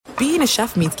being a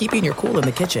chef means keeping your cool in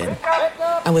the kitchen.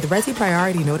 And with Resi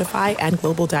Priority Notify and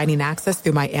Global Dining Access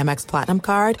through my Amex Platinum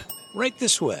card, Right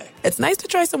this way. it's nice to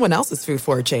try someone else's food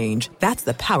for a change. That's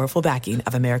the powerful backing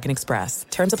of American Express.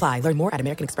 Terms apply. Learn more at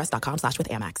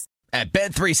americanexpress.com/withAmex. At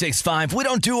Bet365, we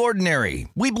don't do ordinary.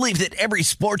 We believe that every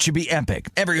sport should be epic.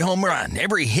 Every home run,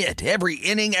 every hit, every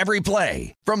inning, every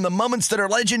play. From the moments that are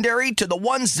legendary to the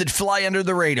ones that fly under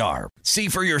the radar. See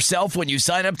for yourself when you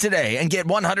sign up today and get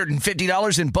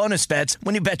 $150 in bonus bets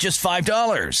when you bet just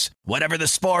 $5. Whatever the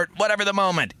sport, whatever the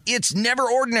moment, it's never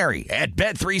ordinary at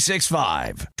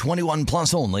Bet365. 21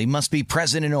 plus only. Must be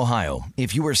present in Ohio.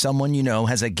 If you or someone you know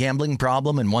has a gambling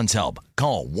problem and wants help,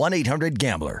 call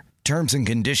 1-800-GAMBLER. Terms and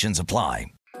conditions apply.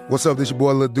 What's up, this your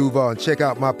boy Lil Duval, and check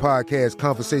out my podcast,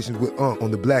 Conversations with Unc,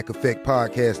 on the Black Effect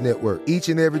Podcast Network. Each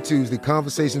and every Tuesday,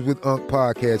 Conversations with Unc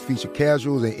podcast feature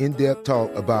casual and in-depth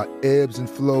talk about ebbs and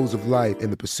flows of life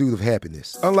and the pursuit of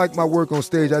happiness. Unlike my work on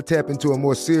stage, I tap into a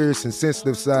more serious and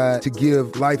sensitive side to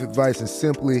give life advice and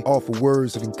simply offer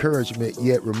words of encouragement,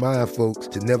 yet remind folks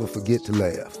to never forget to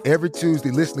laugh. Every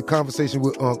Tuesday, listen to Conversation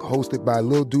with Unc, hosted by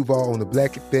Lil Duval on the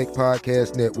Black Effect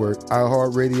Podcast Network,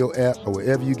 iHeartRadio app, or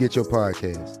wherever you get your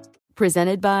podcasts.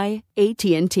 Presented by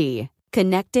AT&T.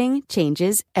 Connecting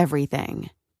changes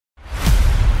everything.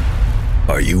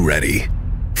 Are you ready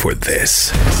for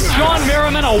this? Sean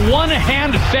Merriman, a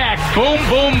one-hand sack. Boom,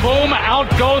 boom, boom. Out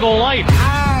go the lights.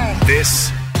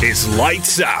 This is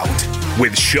Lights Out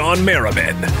with Sean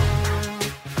Merriman.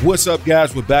 What's up,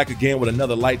 guys? We're back again with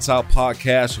another Lights Out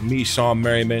podcast with me, Sean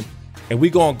Merriman. And we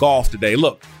going golf today.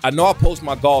 Look, I know I post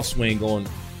my golf swing on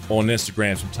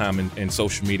Instagram sometime in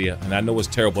social media, and I know it's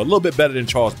terrible. A little bit better than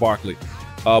Charles Barkley.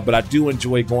 But I do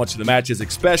enjoy going to the matches,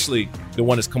 especially the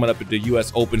one that's coming up at the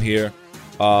U.S. Open here.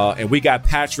 And we got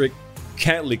Patrick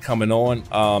Cantlay coming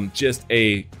on. Just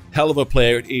a hell of a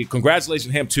player.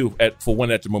 Congratulations to him, too, for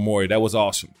winning at the Memorial. That was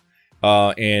awesome.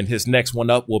 And his next one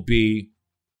up will be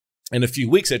in a few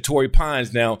weeks at Torrey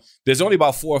Pines. Now, there's only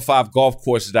about 4 or 5 golf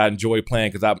courses that I enjoy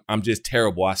playing because I'm just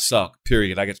terrible. I suck,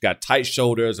 period. I just got tight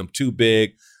shoulders. I'm too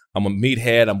big. I'm a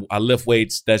meathead. I lift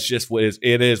weights. That's just what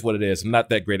it is. What it is. I'm not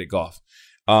that great at golf.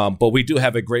 But we do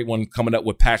have a great one coming up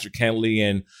with Patrick Cantlay.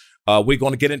 And we're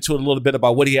going to get into it a little bit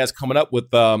about what he has coming up with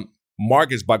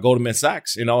Marcus by Goldman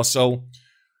Sachs, and also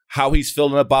how he's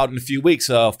feeling about in a few weeks.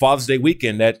 Father's Day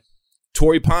weekend at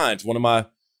Torrey Pines, one of my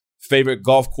favorite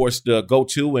golf course to go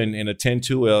to and attend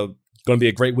to. Going to be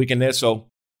a great weekend there. So,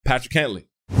 Patrick Cantlay.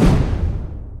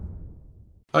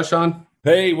 Hi, Sean.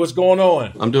 Hey, what's going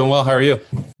on? I'm doing well. How are you?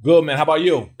 Good, man. How about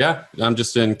you? Yeah, I'm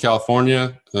just in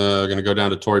California. Going to go down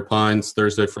to Torrey Pines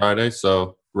Thursday, Friday.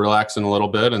 So relaxing a little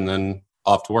bit and then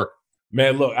off to work.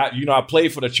 Man, look, I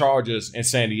played for the Chargers in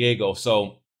San Diego.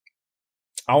 So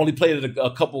I only played at a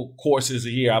couple courses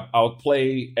a year. I'll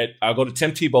go to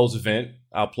Tim Tebow's event.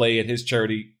 I'll play at his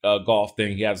charity golf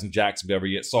thing he has in Jacksonville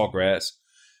every year at Sawgrass.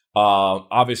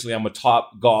 Obviously, I'm a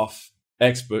top golf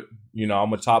expert.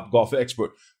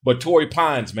 But Torrey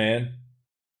Pines, man.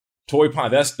 Torrey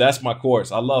Pines, that's my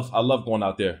course. I love going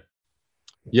out there.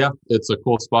 Yeah, it's a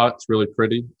cool spot. It's really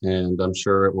pretty, and I'm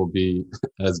sure it will be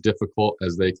as difficult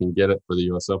as they can get it for the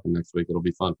U.S. Open next week. It'll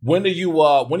be fun. When are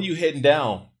you heading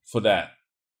down for that?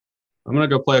 I'm going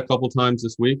to go play a couple times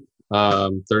this week,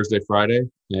 Thursday, Friday,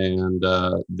 and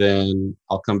then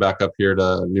I'll come back up here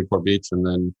to Newport Beach, and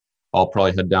then I'll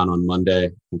probably head down on Monday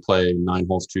and play 9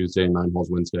 holes Tuesday and 9 holes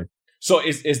Wednesday. So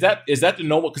is that the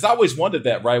normal? Because I always wondered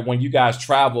that, right? When you guys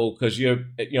travel, because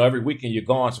every weekend you're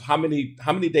gone. So how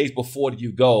many days before do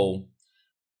you go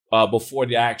before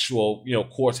the actual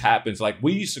course happens? Like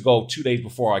we used to go 2 days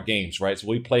before our games, right? So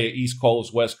we play at East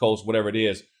Coast, West Coast, whatever it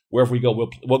is, wherever we go.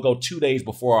 We'll go 2 days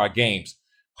before our games.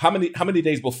 How many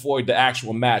days before the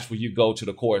actual match will you go to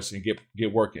the course and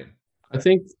get working? I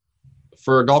think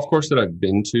for a golf course that I've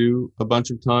been to a bunch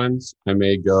of times, I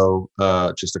may go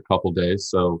just a couple days.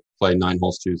 So play 9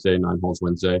 holes Tuesday, 9 holes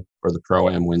Wednesday, or the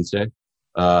Pro-Am Wednesday.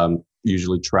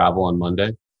 Usually travel on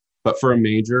Monday. But for a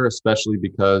major, especially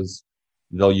because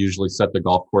they'll usually set the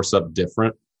golf course up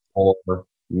different, or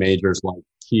majors like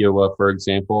Kiowa, for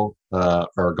example, are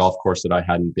a golf course that I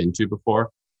hadn't been to before.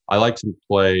 I like to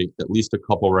play at least a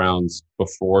couple rounds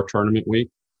before tournament week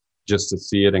just to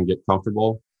see it and get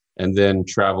comfortable, and then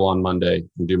travel on Monday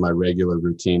and do my regular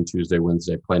routine Tuesday,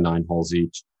 Wednesday, play 9 holes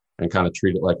each and kind of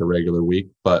treat it like a regular week,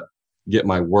 but get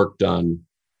my work done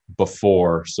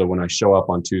before. So when I show up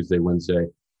on Tuesday, Wednesday,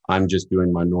 I'm just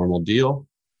doing my normal deal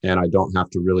and I don't have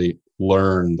to really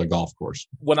learn the golf course.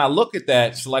 When I look at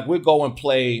that, so like we'll go and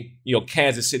play,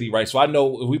 Kansas City, right? So I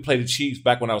know if we play the Chiefs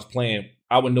back when I was playing,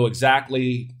 I would know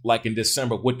exactly like in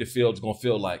December what the field's going to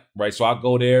feel like, right? So I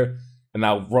go there and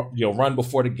I'll run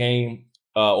before the game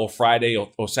or Friday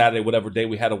or Saturday, whatever day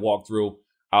we had a walkthrough.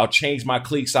 I'll change my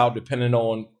cleats out depending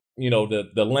on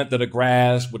the length of the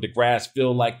grass. Would the grass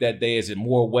feel like that day? Is it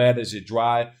more wet? Is it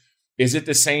dry? Is it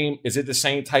the same? Is it the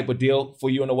same type of deal for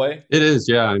you in a way? It is,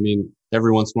 yeah. I mean,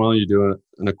 every once in a while you do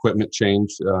an equipment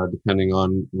change depending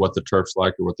on what the turf's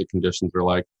like or what the conditions are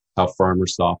like, how firm or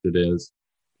soft it is.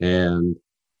 And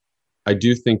I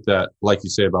do think that, like you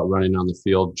say about running on the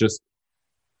field, just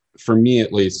for me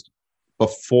at least,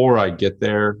 before I get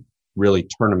there, really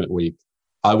tournament week,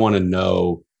 I want to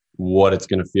know what it's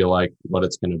going to feel like, what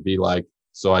it's going to be like,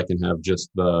 so I can have just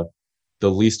the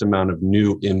least amount of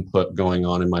new input going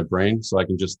on in my brain, so I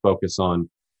can just focus on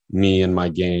me and my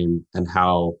game and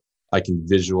how I can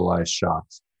visualize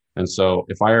shots. And so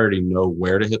if I already know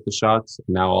where to hit the shots,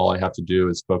 now all I have to do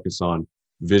is focus on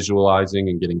visualizing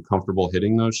and getting comfortable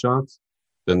hitting those shots,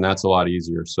 then that's a lot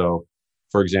easier. So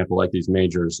for example, like these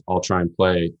majors, I'll try and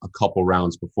play a couple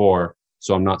rounds before,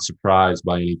 so I'm not surprised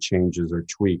by any changes or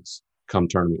tweaks come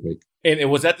tournament week.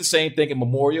 And was that the same thing at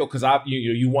Memorial? Because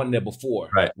you won there before,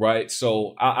 right?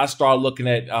 So I started looking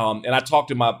at, and I talked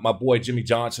to my boy Jimmy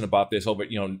Johnson about this over,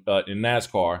 in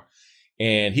NASCAR,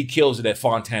 and he kills it at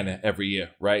Fontana every year,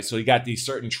 right? So he got these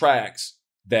certain tracks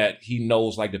that he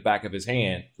knows like the back of his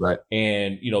hand, right?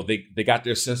 And they got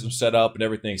their system set up and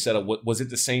everything set up. Was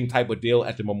it the same type of deal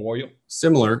at the Memorial?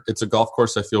 Similar. It's a golf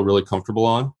course I feel really comfortable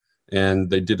on. And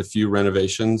they did a few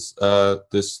renovations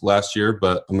this last year,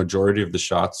 but a majority of the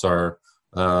shots are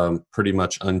pretty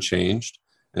much unchanged.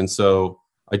 And so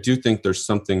I do think there's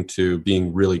something to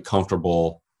being really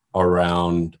comfortable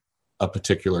around a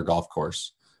particular golf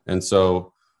course. And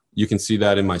so you can see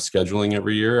that in my scheduling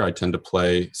every year. I tend to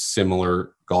play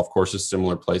similar golf courses,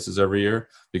 similar places every year,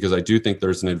 because I do think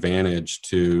there's an advantage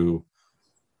to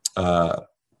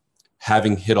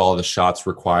having hit all the shots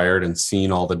required and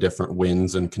seen all the different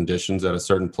winds and conditions at a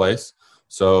certain place.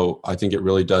 So I think it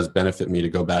really does benefit me to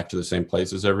go back to the same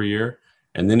places every year.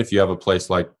 And then if you have a place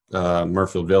like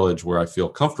Murfield Village where I feel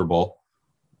comfortable,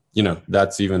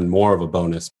 that's even more of a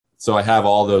bonus. So I have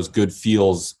all those good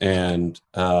feels, and,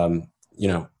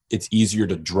 it's easier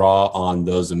to draw on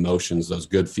those emotions, those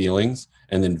good feelings,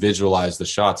 and then visualize the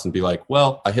shots and be like,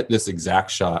 well, I hit this exact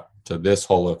shot to this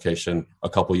whole location a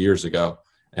couple years ago.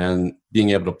 And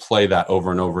being able to play that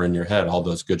over and over in your head, all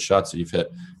those good shots that you've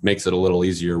hit, makes it a little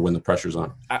easier when the pressure's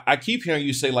on. I keep hearing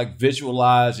you say like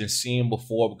visualize and seeing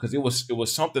before, because it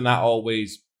was something I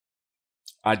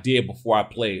did before I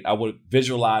played. I would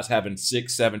visualize having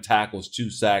 6-7 tackles, 2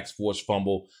 sacks, forced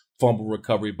fumble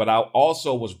recovery. But I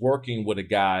also was working with a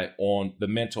guy on the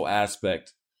mental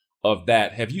aspect of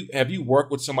that. Have you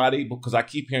worked with somebody? Because I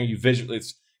keep hearing you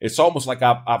visualize. It's almost like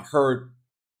I've heard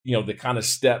the kind of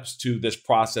steps to this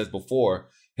process before.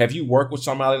 Have you worked with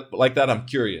somebody like that? I'm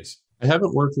curious. I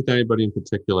haven't worked with anybody in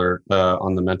particular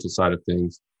on the mental side of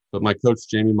things, but my coach,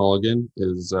 Jamie Mulligan,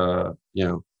 is,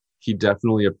 he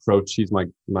definitely he's my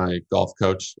golf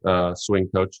coach, swing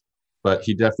coach, but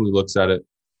he definitely looks at it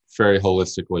very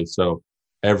holistically. So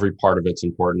every part of it's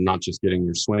important, not just getting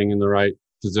your swing in the right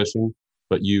position,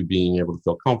 but you being able to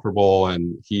feel comfortable.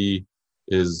 And he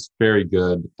is very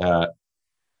good at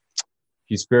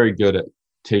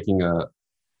taking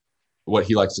what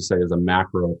he likes to say is a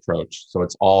macro approach. So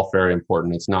it's all very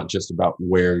important. It's not just about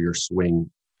where your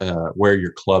swing, where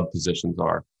your club positions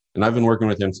are. And I've been working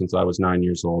with him since I was 9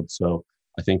 years old. So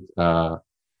I think a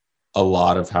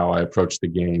lot of how I approach the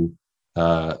game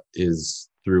is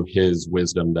through his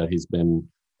wisdom that he's been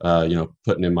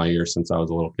putting in my ear since I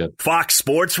was a little kid. Fox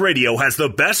Sports Radio has the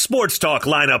best sports talk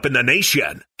lineup in the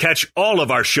nation. Catch all of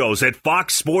our shows at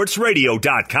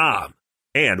foxsportsradio.com.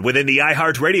 And within the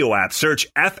iHeartRadio app, search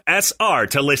FSR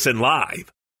to listen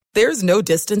live. There's no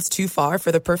distance too far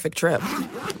for the perfect trip.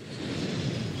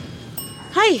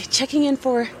 Hi, checking in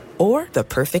for... Or the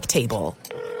perfect table.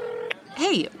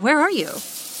 Hey, where are you?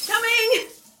 Coming!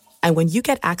 And when you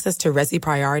get access to Resi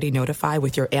Priority Notify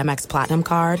with your Amex Platinum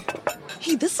card...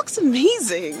 Hey, this looks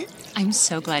amazing. I'm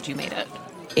so glad you made it.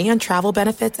 And travel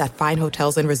benefits at fine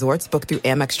hotels and resorts booked through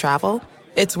Amex Travel,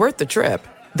 it's worth the trip.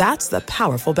 That's the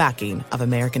powerful backing of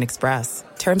American Express.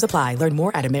 Terms apply. Learn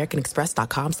more at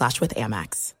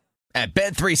americanexpress.com/withAmex. At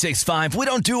Bet365, we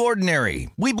don't do ordinary.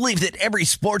 We believe that every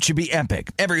sport should be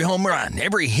epic. Every home run,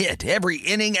 every hit, every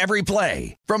inning, every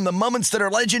play. From the moments that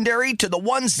are legendary to the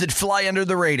ones that fly under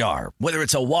the radar. Whether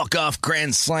it's a walk-off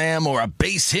grand slam or a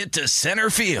base hit to center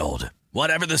field.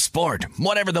 Whatever the sport,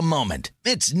 whatever the moment.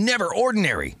 It's never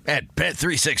ordinary at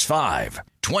Bet365.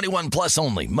 21 plus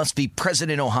only. Must be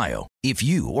present in Ohio. If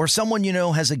you or someone you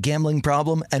know has a gambling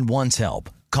problem and wants help,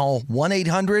 call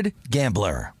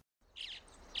 1-800-GAMBLER.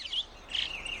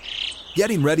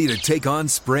 Getting ready to take on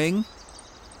spring?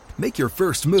 Make your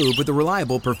first move with the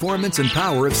reliable performance and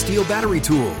power of Steel battery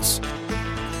tools.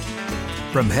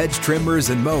 From hedge trimmers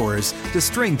and mowers to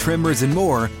string trimmers and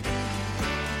more,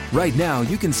 right now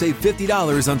you can save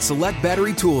 $50 on select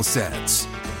battery tool sets.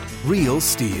 Real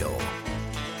Steel.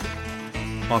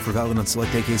 Offer valid on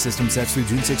select AK system sets through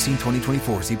June 16,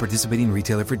 2024. See participating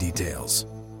retailer for details.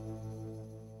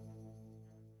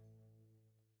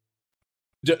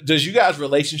 Does you guys'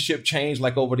 relationship change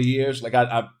like over the years? Like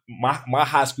my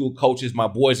high school coaches, my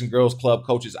boys and girls club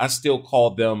coaches, I still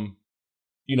call them,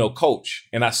 coach,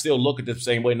 and I still look at them the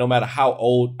same way, no matter how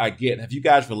old I get. Have you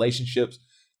guys' relationships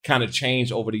kind of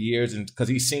changed over the years? And because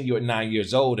he's seen you at 9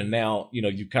 years old, and now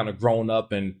you've kind of grown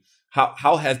up. And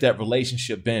how has that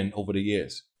relationship been over the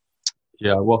years?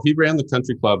 Yeah, well, he ran the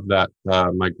country club that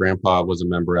my grandpa was a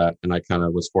member at, and I kind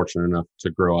of was fortunate enough to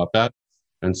grow up at.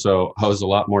 And so I was a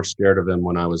lot more scared of him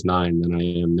when I was 9 than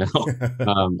I am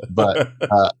now. But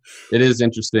it is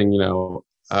interesting,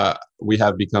 we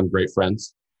have become great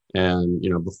friends. And,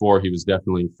 before he was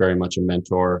definitely very much a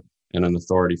mentor and an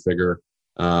authority figure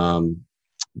running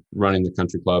the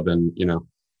country club. And,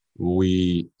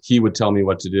 he would tell me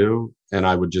what to do and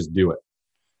I would just do it.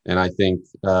 And I think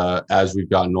as we've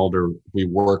gotten older, we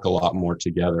work a lot more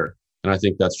together. And I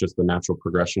think that's just the natural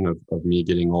progression of me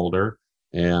getting older.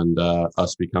 And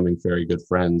us becoming very good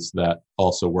friends that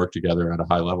also work together at a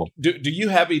high level. Do you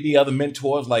have any other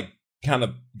mentors, like kind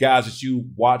of guys that you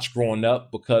watch growing up?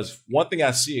 Because one thing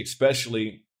I see,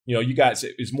 especially, you guys,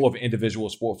 it's more of an individual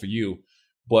sport for you.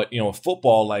 But,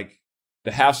 football, like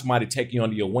to have somebody take you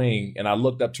under your wing. And I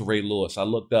looked up to Ray Lewis. I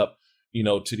looked up,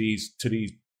 to these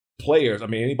players. I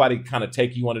mean, anybody kind of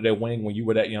take you under their wing when you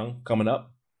were that young coming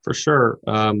up? For sure.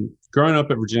 Growing up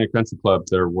at Virginia Country Club,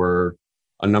 there were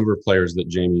a number of players that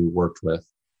Jamie worked with,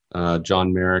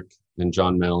 John Merrick and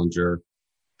John Mallinger,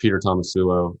 Peter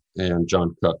Tomasulo, and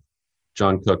John Cook.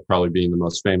 John Cook probably being the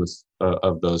most famous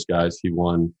of those guys. He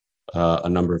won a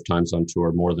number of times on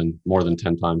tour, more than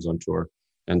 10 times on tour.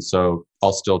 And so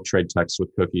I'll still trade texts with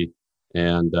Cookie.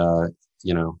 And,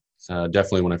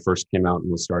 definitely when I first came out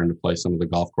and was starting to play some of the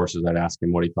golf courses, I'd ask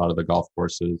him what he thought of the golf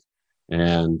courses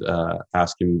and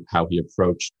ask him how he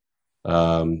approached,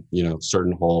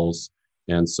 certain holes.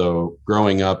 And so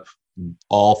growing up,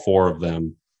 all four of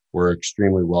them were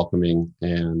extremely welcoming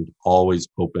and always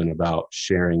open about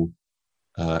sharing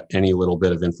any little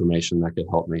bit of information that could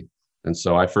help me. And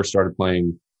so I first started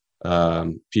playing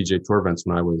PGA Tour events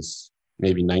when I was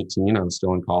maybe 19. I was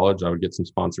still in college. I would get some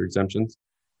sponsor exemptions.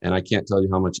 And I can't tell you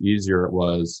how much easier it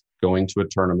was going to a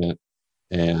tournament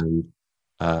and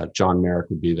John Merrick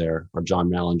would be there or John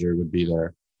Mallinger would be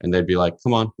there. And they'd be like,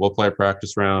 come on, we'll play a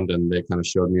practice round. And they kind of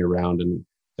showed me around and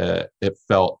it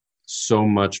felt so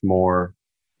much more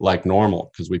like normal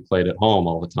because we played at home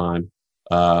all the time,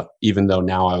 even though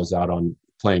now I was out on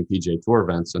playing PGA Tour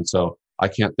events. And so I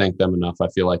can't thank them enough. I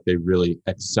feel like they really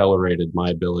accelerated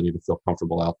my ability to feel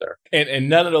comfortable out there. And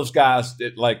none of those guys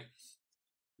that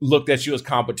looked at you as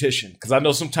competition. Because I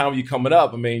know sometimes when you're coming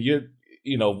up, I mean,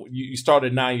 you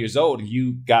started 9 years old and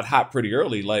you got hot pretty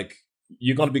early. Like,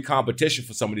 you're going to be competition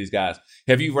for some of these guys.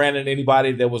 Have you ran into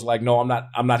anybody that was like, no, I'm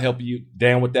not helping you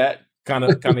down with that kind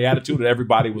of attitude, that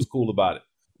everybody was cool about it?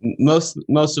 Most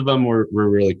of them were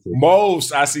really cool.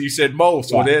 Most, I see you said most.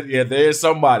 Yeah. Well, there is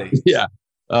somebody. Yeah.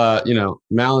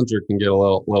 Mallinger can get a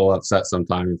little upset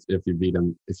sometimes if you beat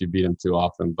him too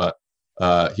often, but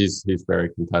he's very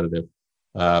competitive.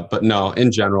 But no,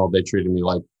 in general, they treated me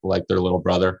like their little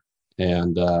brother.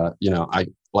 And, I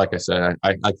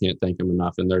can't thank them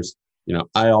enough. And there's,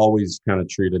 I always kind of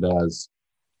treat it as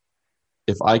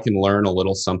if I can learn a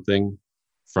little something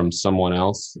from someone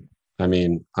else, I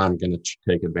mean, I'm going to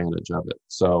take advantage of it.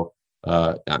 So,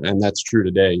 and that's true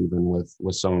today, even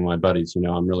with some of my buddies.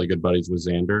 I'm really good buddies with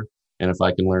Xander. And if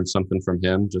I can learn something from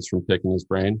him just from picking his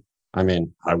brain, I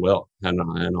mean, I will. And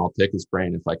I'll pick his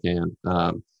brain if I can.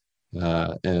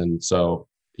 And so,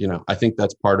 I think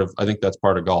that's part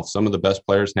of golf. Some of the best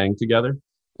players hang together.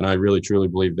 And I really, truly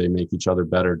believe they make each other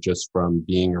better just from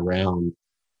being around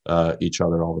each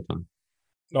other all the time.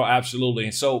 No, absolutely.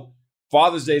 And so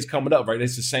Father's Day is coming up, right?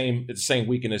 It's the same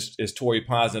weekend as Torrey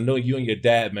Pines. I know you and your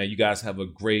dad, man, you guys have a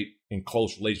great and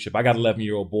close relationship. I got an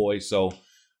 11-year-old boy, so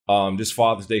this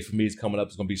Father's Day for me is coming up.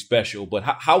 It's going to be special. But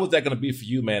how is that going to be for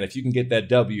you, man? If you can get that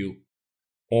W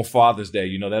on Father's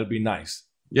Day, that'd be nice.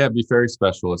 Yeah, it'd be very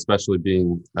special, especially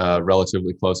being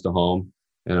relatively close to home.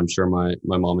 And I'm sure my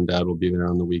mom and dad will be there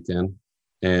on the weekend.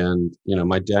 And,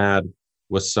 my dad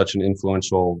was such an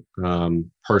influential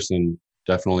person,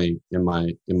 definitely in my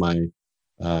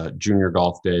junior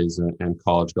golf days and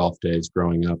college golf days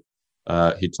growing up.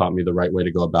 He taught me the right way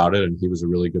to go about it, and he was a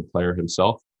really good player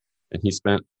himself. And he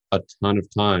spent a ton of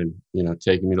time,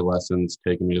 taking me to lessons,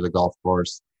 taking me to the golf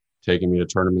course, taking me to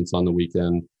tournaments on the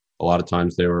weekend. A lot of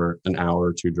times they were an hour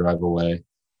or two drive away.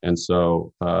 And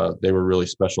so they were really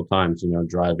special times,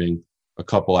 driving a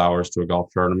couple hours to a golf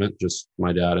tournament, just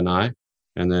my dad and I.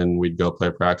 And then we'd go play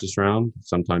a practice round.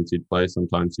 Sometimes he'd play,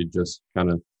 sometimes he'd just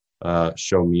kind of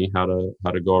show me how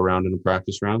to go around in a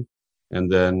practice round.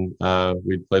 And then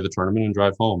we'd play the tournament and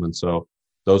drive home. And so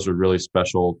those were really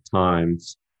special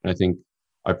times. I think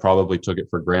I probably took it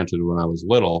for granted when I was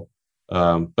little.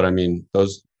 But I mean,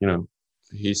 those,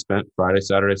 he spent Friday,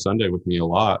 Saturday, Sunday with me a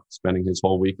lot, spending his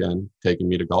whole weekend taking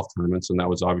me to golf tournaments. And that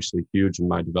was obviously huge in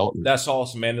my development. That's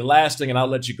awesome, man. The last thing, and I'll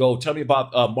let you go. Tell me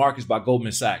about Marcus by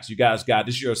Goldman Sachs. You guys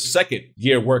this is your second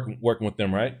year working with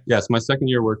them, right? Yeah, it's my second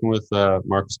year working with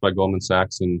Marcus by Goldman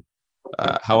Sachs. And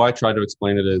how I try to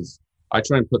explain it is I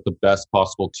try and put the best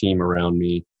possible team around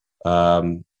me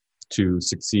to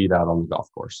succeed out on the golf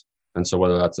course. And so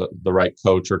whether that's the right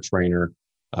coach or trainer,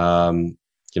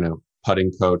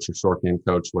 putting coach or short game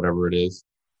coach, whatever it is.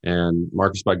 And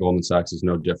Marcus by Goldman Sachs is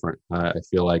no different. I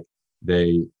feel like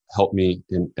they help me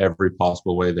in every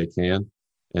possible way they can.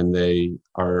 And they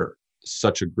are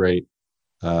such a great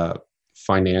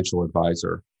financial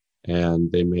advisor,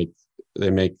 and they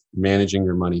make managing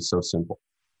your money so simple.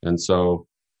 And so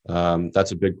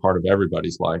that's a big part of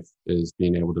everybody's life, is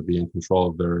being able to be in control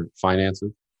of their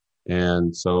finances.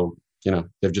 And so,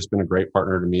 they've just been a great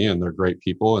partner to me, and they're great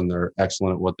people, and they're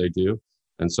excellent at what they do.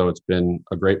 And so it's been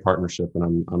a great partnership,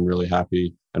 and I'm really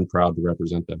happy and proud to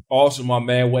represent them. Awesome, my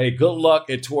man. Wade, good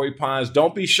luck at Torrey Pines.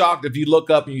 Don't be shocked if you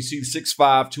look up and you see the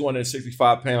 6'5",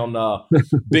 265-pound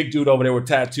big dude over there with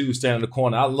tattoos standing in the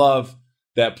corner. I love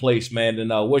that place, man,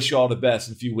 and wish you all the best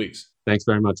in a few weeks. Thanks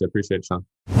very much. I appreciate it, Sean.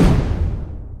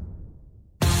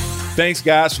 Thanks,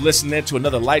 guys, for listening to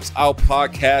another Lights Out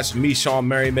podcast. Me, Sean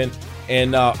Merriman.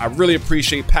 And I really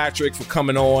appreciate Patrick for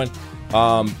coming on.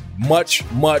 Much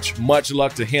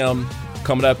luck to him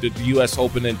coming up at the U.S.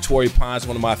 Open in Torrey Pines,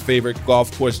 one of my favorite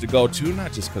golf courses to go to.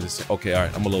 Not just because it's okay. All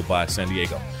right, I'm a little biased, San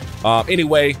Diego.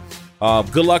 Anyway,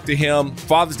 good luck to him.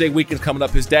 Father's Day weekend coming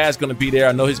up. His dad's going to be there.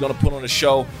 I know he's going to put on a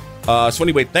show. So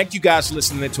anyway, thank you guys for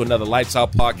listening to another Lights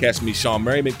Out podcast. Me, Sean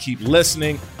Merriman. Keep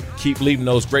listening. Keep leaving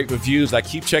those great reviews. I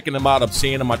keep checking them out. I'm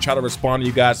seeing them. I try to respond to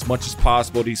you guys as much as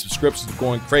possible. These subscriptions are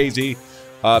going crazy,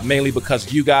 mainly because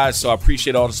of you guys. So I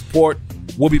appreciate all the support.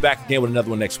 We'll be back again with another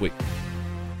one next week.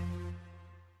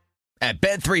 At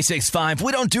Bet365,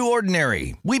 we don't do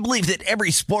ordinary. We believe that every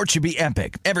sport should be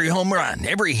epic. Every home run,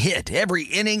 every hit, every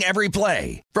inning, every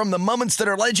play. From the moments that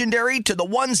are legendary to the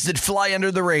ones that fly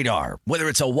under the radar. Whether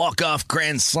it's a walk-off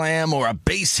grand slam or a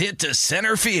base hit to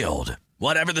center field.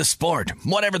 Whatever the sport,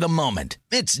 whatever the moment,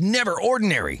 it's never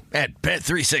ordinary at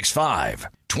Bet365.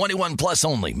 21 plus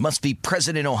only. Must be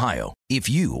present in Ohio. If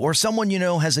you or someone you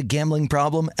know has a gambling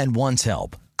problem and wants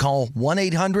help, call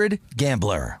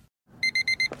 1-800-GAMBLER.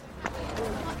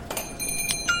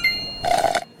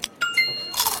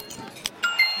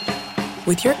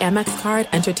 With your Amex card,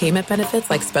 entertainment benefits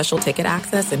like special ticket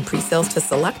access and pre-sales to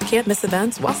select can't-miss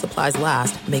events while supplies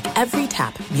last make every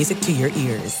tap music to your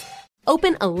ears.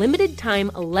 Open a limited-time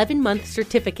 11-month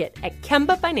certificate at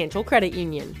Kemba Financial Credit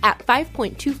Union. At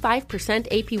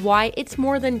 5.25% APY, it's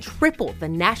more than triple the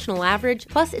national average,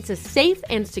 plus it's a safe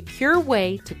and secure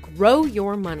way to grow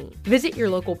your money. Visit your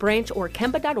local branch or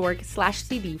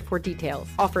kemba.org/CD for details.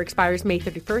 Offer expires May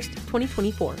 31st,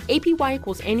 2024. APY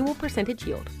equals annual percentage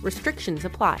yield. Restrictions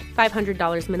apply.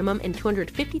 $500 minimum and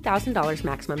 $250,000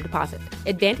 maximum deposit.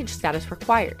 Advantage status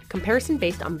required. Comparison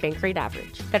based on bank rate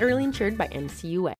average. Federally insured by NCUA.